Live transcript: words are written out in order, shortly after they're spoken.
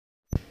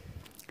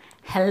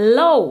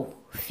Hello,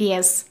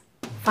 fierce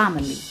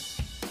family.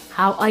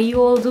 How are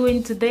you all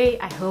doing today?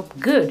 I hope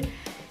good.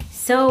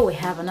 So we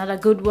have another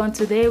good one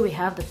today. We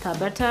have the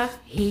Tabata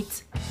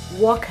HIIT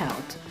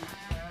workout.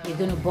 You're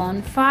going to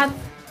burn fat.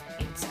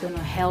 It's going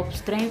to help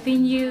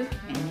strengthen you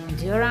and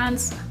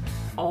endurance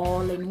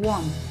all in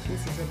one.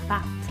 This is a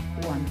packed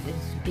one.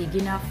 It's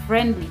beginner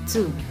friendly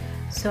too.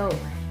 So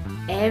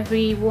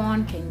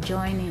everyone can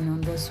join in on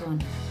this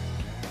one.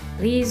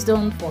 Please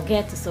don't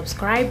forget to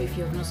subscribe if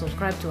you have not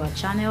subscribed to our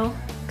channel.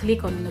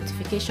 Click on the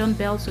notification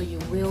bell so you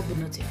will be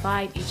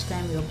notified each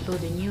time we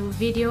upload a new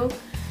video.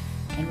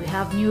 And we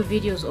have new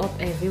videos up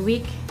every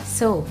week.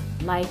 So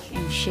like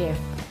and share.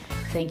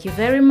 Thank you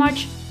very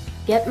much.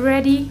 Get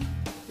ready.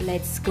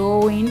 Let's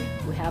go in.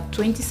 We have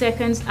 20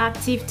 seconds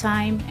active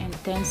time and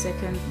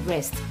 10-second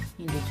rest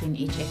in between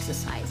each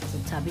exercise. It's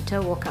a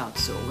Tabata workout.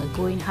 So we're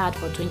going hard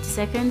for 20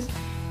 seconds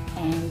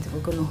and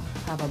we're going to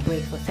have a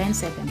break for 10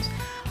 seconds.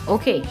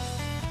 Okay,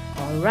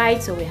 all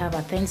right, so we have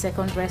a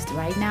 10-second rest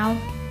right now.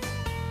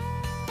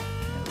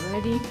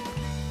 Ready?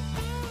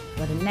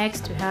 For the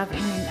next, we have in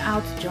and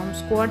out jump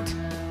squat.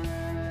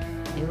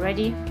 You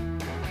ready?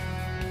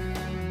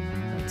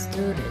 Let's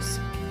do this.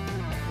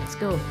 Let's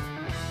go.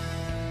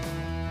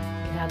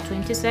 We have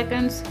 20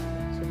 seconds,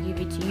 so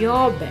give it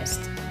your best.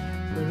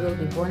 We will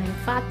be burning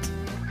fat.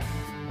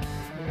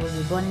 We will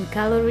be burning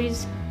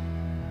calories.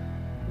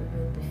 We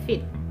will be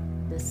fit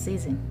this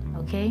season,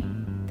 okay?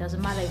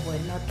 Doesn't matter if we're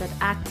not that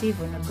active,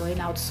 we're not going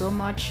out so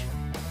much,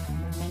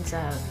 movements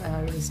are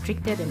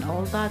restricted and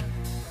all that,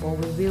 but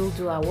we will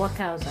do our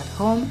workouts at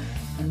home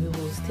and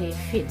we will stay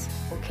fit,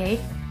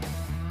 okay?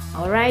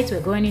 All right, we're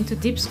going into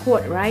deep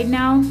squat right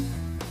now.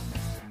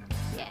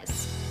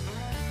 Yes,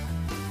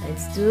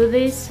 let's do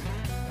this.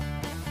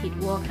 HIIT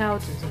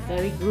workout is a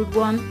very good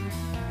one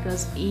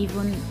because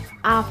even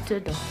after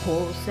the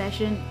whole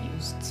session,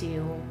 you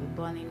still be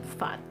burning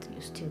fat,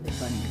 you still be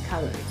burning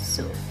calories.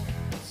 So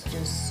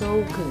just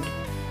so good.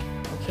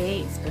 Okay,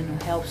 it's going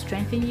to help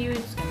strengthen you,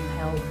 it's going to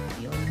help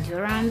your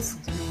endurance,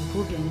 it's going to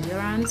improve your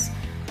endurance,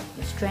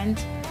 your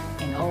strength,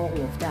 and all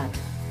of that.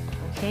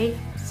 Okay,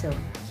 so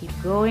keep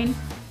going.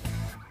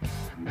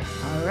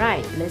 All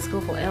right, let's go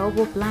for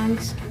elbow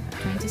planks.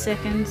 20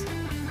 seconds.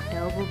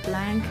 Elbow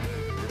plank.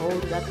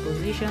 Hold that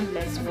position.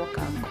 Let's work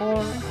our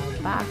core, our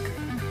back,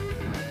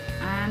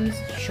 arms,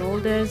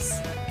 shoulders,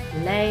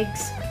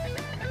 legs.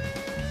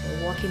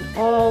 We're working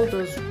all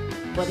those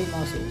body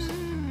muscles.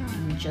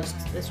 Just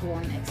this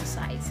one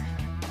exercise.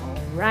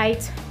 All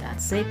right,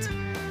 that's it.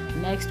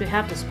 Next we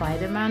have the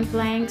Spider-Man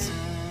planks.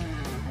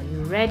 Are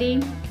you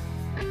ready?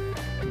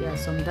 Yeah,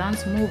 some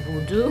dance move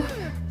will do.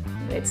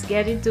 Let's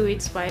get into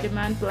it.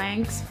 Spider-Man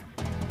planks.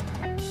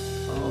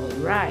 All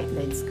right,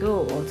 let's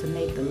go.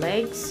 Alternate the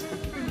legs.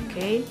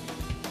 Okay,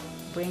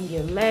 bring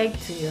your leg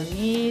to your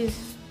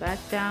knees, back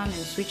down and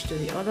switch to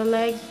the other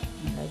leg.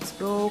 Let's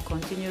go.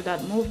 Continue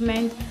that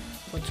movement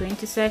for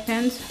 20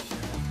 seconds.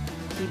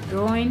 Keep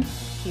going.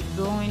 Keep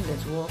going.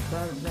 Let's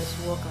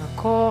work our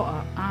core,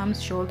 our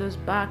arms, shoulders,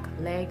 back,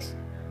 legs,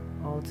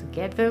 all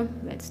together.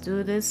 Let's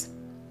do this.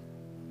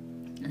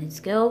 Let's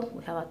go.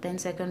 We have a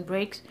 10-second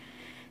break.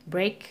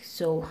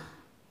 So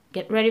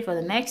get ready for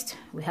the next.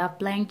 We have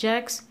plank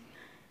jacks.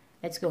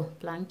 Let's go.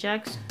 Plank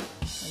jacks.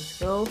 Let's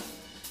go.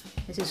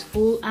 This is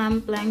full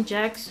arm plank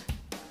jacks.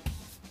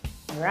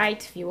 All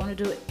right. If you want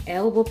to do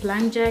elbow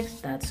plank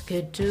jacks, that's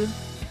good too.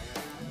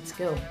 Let's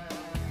go.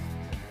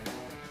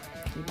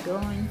 Keep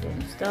going.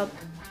 Don't stop.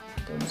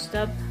 Don't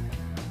stop.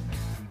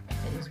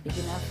 It is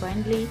beginner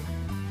friendly.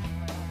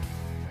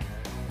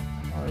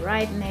 All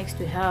right, next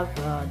we have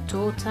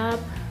toe tap.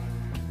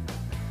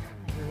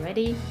 Are you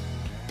ready?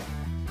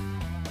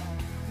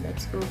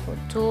 Let's go for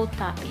toe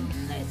tapping.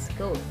 Let's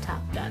go.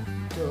 Tap that.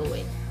 Do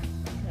it.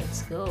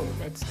 Let's go.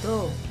 Let's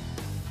go.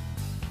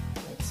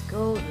 Let's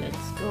go.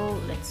 Let's go.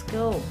 Let's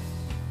go.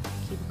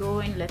 Keep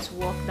going. Let's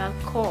work that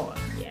core.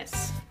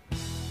 Yes.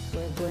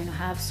 We're going to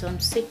have some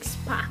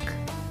six-pack.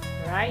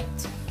 Right,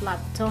 flat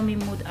tummy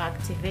mood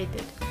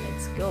activated.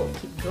 Let's go.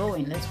 Keep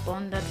going. Let's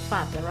burn that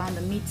fat around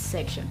the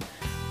midsection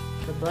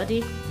of the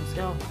body. Let's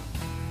go.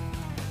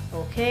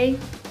 Okay,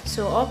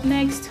 so up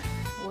next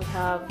we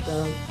have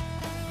the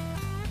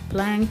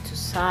plank to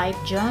side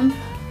jump.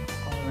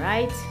 All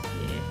right,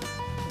 yeah.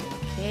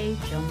 Okay,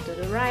 jump to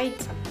the right,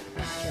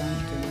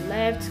 jump to the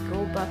left,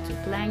 go back to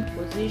plank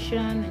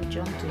position and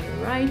jump to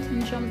your right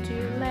and jump to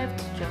your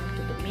left, jump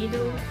to the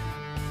middle.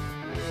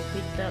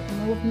 Repeat that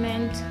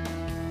movement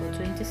for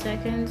 20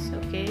 seconds.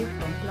 Okay,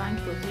 from plank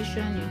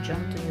position you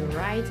jump to your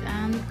right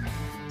hand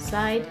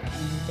side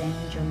and then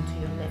jump to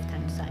your left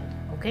hand side.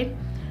 Okay,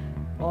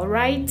 all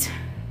right,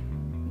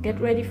 get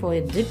ready for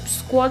a deep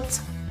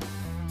squat.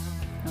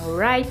 All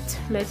right,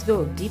 let's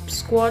go. Deep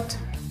squat.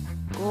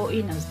 Go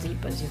in as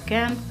deep as you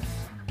can.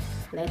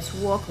 Let's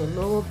work the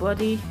lower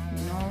body.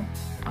 You know,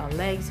 our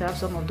legs have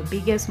some of the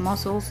biggest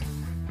muscles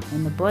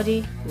in the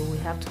body, but we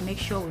have to make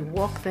sure we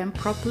work them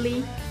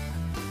properly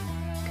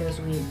because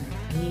we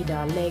need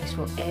our legs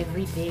for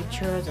everyday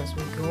chores as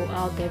we go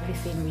out,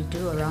 everything we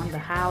do around the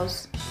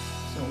house.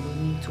 So we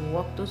need to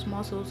work those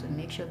muscles and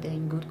make sure they're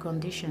in good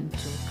condition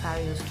to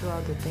carry us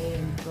throughout the day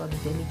and throughout the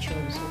daily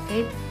chores,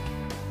 okay?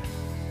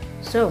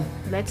 So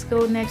let's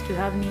go. Next we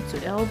have knee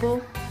to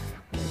elbow.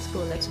 Let's go.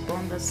 Let's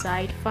burn the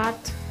side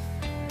fat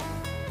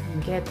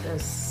and get a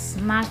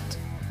snatched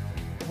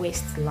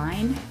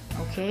waistline,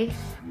 okay?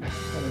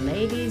 For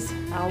ladies,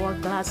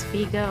 hourglass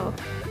figure.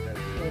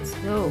 Let's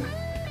go.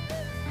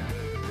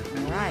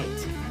 All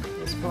right,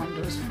 let's burn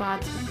those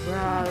fat,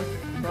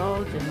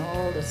 bulge and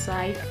all the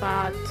side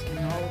fat and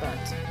all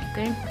that,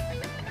 okay?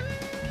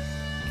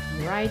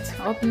 All right,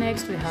 up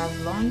next we have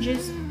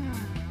lunges.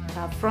 We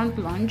have front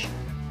lunge,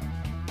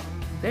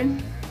 okay?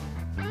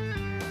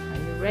 Are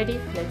you ready?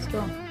 Let's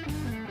go.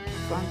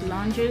 Front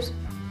lunges.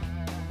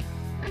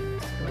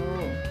 Let's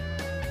go.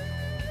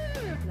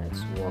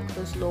 Let's work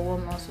those lower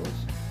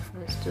muscles.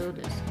 Let's do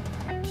this.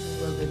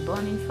 We'll be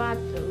burning fat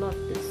a lot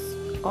this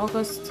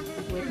August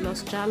weight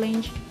loss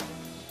challenge.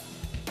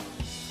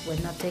 We're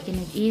not taking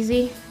it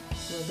easy.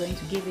 We're going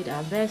to give it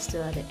our best,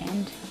 so at the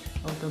end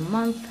of the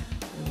month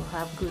we will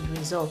have good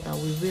results that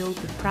we will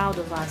be proud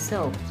of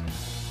ourselves.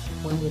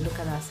 When we look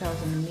at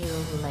ourselves in the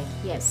mirror, we're like,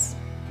 yes,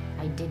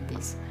 I did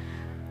this.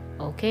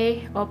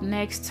 Okay, up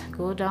next,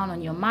 go down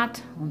on your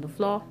mat, on the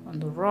floor, on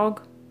the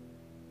rug,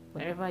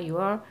 wherever you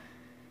are,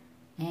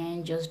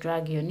 and just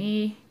drag your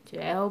knee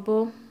to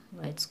elbow.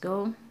 Let's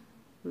go.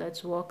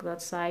 Let's walk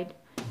that side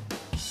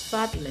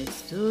fat.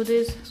 Let's do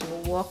this. So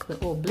we'll walk the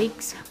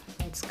obliques.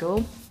 Let's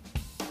go.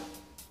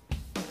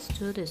 Let's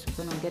do this.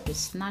 We're gonna get the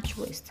snatch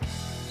waist.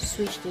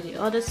 Switch to the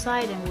other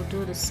side and we'll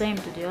do the same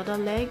to the other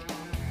leg.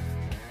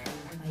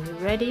 Are you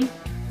ready?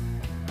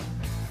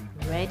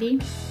 Ready?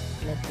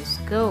 Let this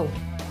go.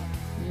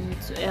 Knee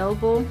to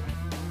elbow.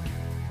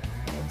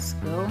 Let's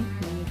go.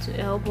 Knee to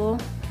elbow.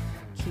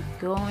 Keep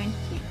going,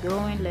 keep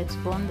going. Let's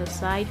burn the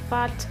side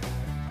fat.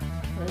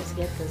 Let's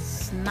get the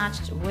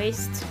snatched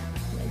waist.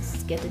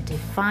 Let's get a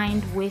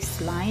defined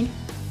waistline.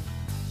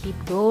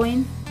 Keep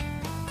going.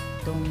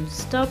 Don't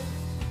stop.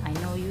 I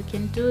know you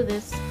can do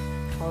this.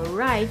 All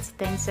right,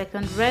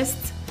 10-second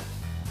rest.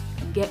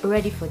 Get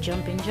ready for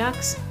jumping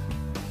jacks.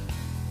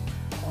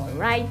 All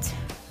right,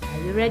 are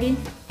you ready?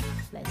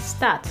 Let's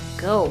start.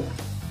 Go.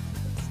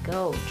 Let's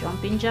go.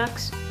 Jumping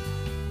jacks.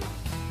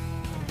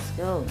 Let's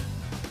go.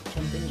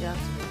 Jumping jacks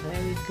is a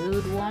very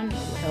good one. It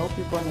will help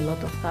you burn a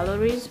lot of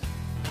calories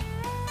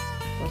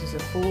because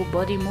it's a full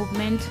body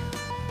movement.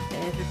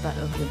 Every part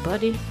of your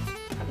body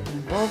is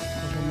involved,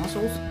 of the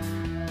muscles.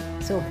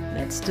 So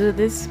let's do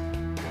this.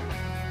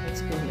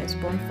 Let's go. Let's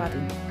burn fat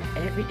in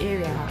every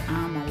area: our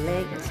arm, our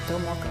leg, our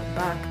stomach, our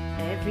back,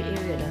 every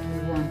area that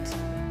we want.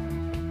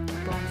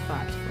 Burn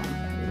fat from.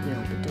 We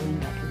will be doing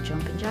that with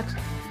jumping jacks.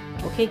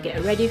 Okay,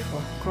 get ready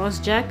for cross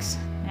jacks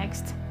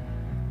next.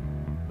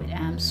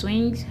 Arm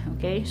swings,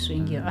 okay?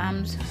 Swing your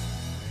arms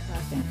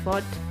back and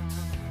forth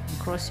and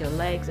cross your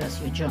legs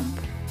as you jump.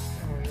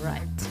 All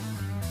right.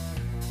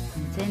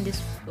 Maintain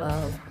this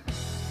for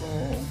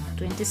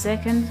 20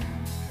 seconds.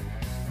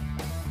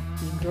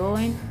 Keep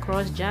going.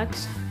 Cross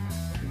jacks.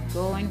 Keep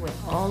going. We're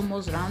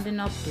almost rounding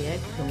up the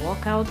end of the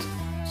workout.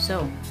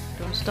 So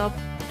don't stop.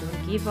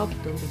 Don't give up.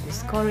 Don't be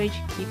discouraged.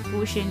 Keep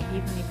pushing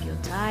even if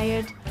you're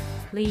tired.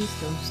 Please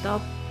don't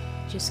stop.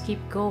 Just keep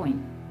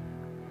going.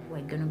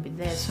 We're gonna be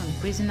there soon.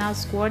 Prisoner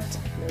squat.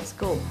 Let's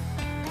go.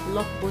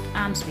 Lock both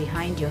arms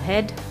behind your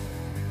head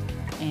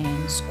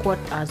and squat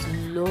as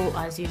low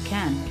as you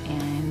can,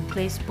 and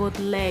place both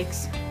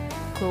legs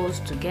close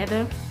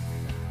together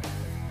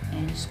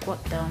and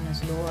squat down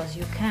as low as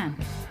you can.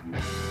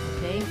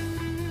 Okay.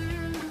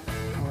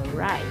 All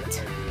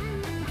right.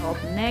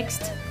 Up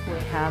next we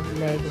have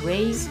leg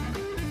raise.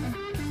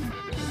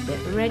 Get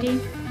ready.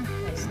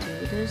 Let's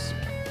do this.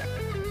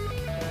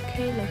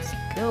 Okay, let's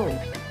go.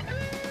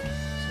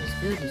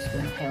 Good. It's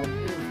going to help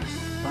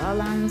you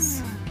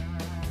balance,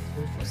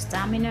 good for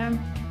stamina.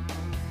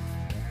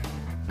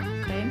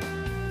 Okay,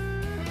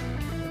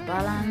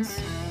 balance,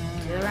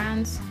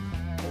 endurance,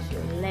 because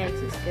your legs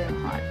is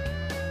getting hard.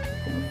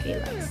 You're going to feel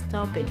like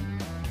stopping.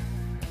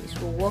 This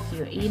will work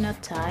your inner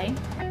thigh.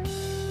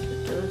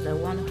 For those that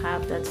want to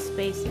have that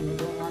space and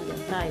they don't want their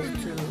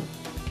thighs to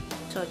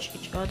touch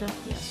each other,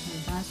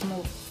 yes, nice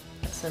move.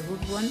 That's a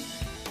good one.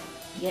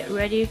 Get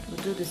ready.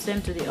 We'll do the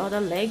same to the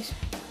other legs.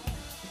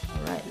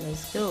 Alright,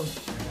 let's go.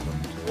 We're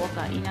going to work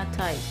our inner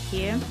thighs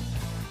here.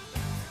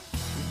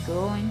 Keep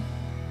going.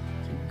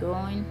 Keep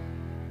going.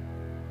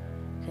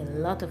 Okay, a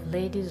lot of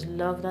ladies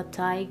love the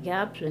thigh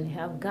gaps when they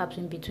have gaps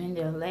in between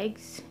their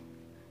legs.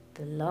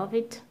 They love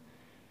it.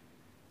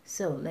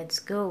 So let's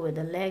go with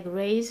the leg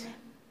raise.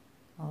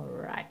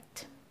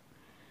 Alright.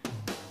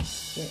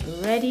 Get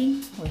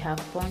ready. We have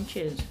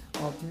punches.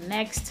 Up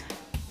next.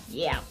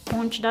 Yeah,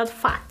 punch that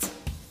fat.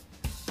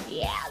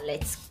 Yeah,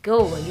 let's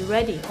go. Are you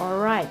ready? All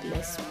right,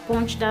 let's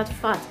punch that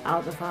fat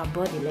out of our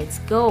body. Let's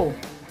go.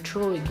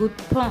 Throw a good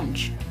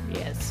punch.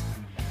 Yes.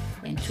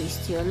 Then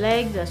twist your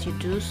legs as you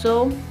do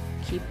so.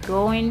 Keep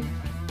going.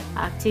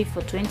 Active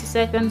for 20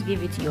 seconds.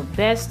 Give it your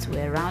best.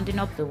 We're rounding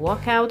up the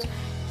workout.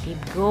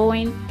 Keep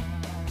going.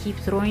 Keep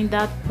throwing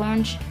that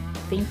punch.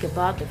 Think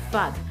about the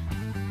fat.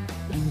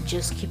 and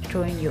just keep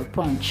throwing your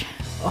punch.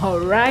 All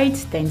right,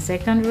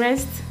 10-second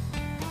rest,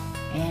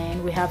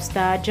 and we have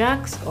star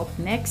jacks up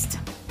next.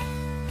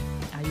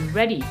 Are you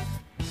ready?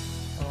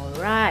 All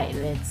right,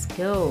 let's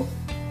go.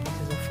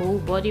 This is a full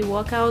body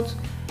workout.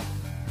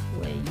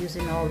 We're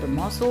using all the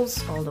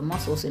muscles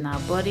in our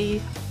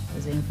body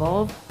is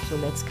involved, so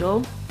let's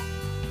go.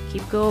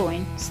 Keep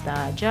going,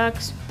 star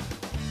jacks.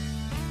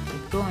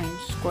 Keep going,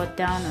 squat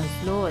down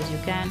as low as you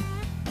can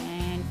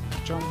and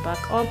jump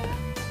back up.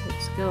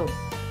 Let's go.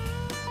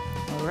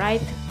 All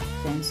right,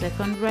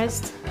 10-second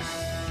rest.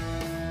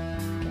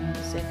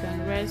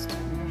 10-second rest.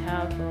 We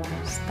have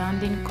a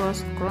standing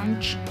cross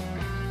crunch.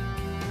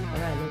 All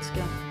right, let's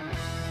go.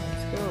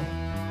 Let's go.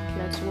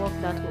 Let's walk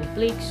that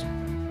obliques.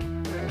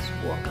 Let's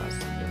walk our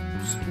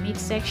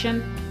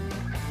midsection.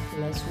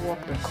 Let's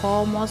walk the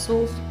core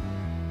muscles.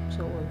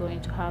 So we're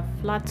going to have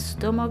flat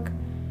stomach,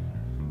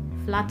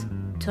 flat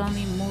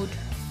tummy mood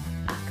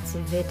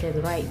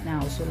activated right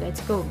now. So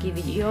let's go. Give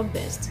it your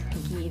best.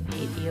 Give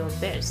it your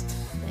best.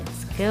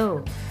 Let's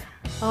go.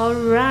 All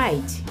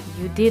right,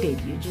 you did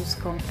it. You just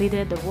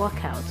completed the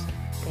workout.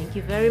 Thank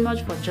you very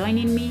much for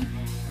joining me.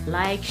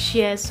 Like,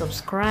 share,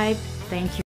 subscribe. Thank you.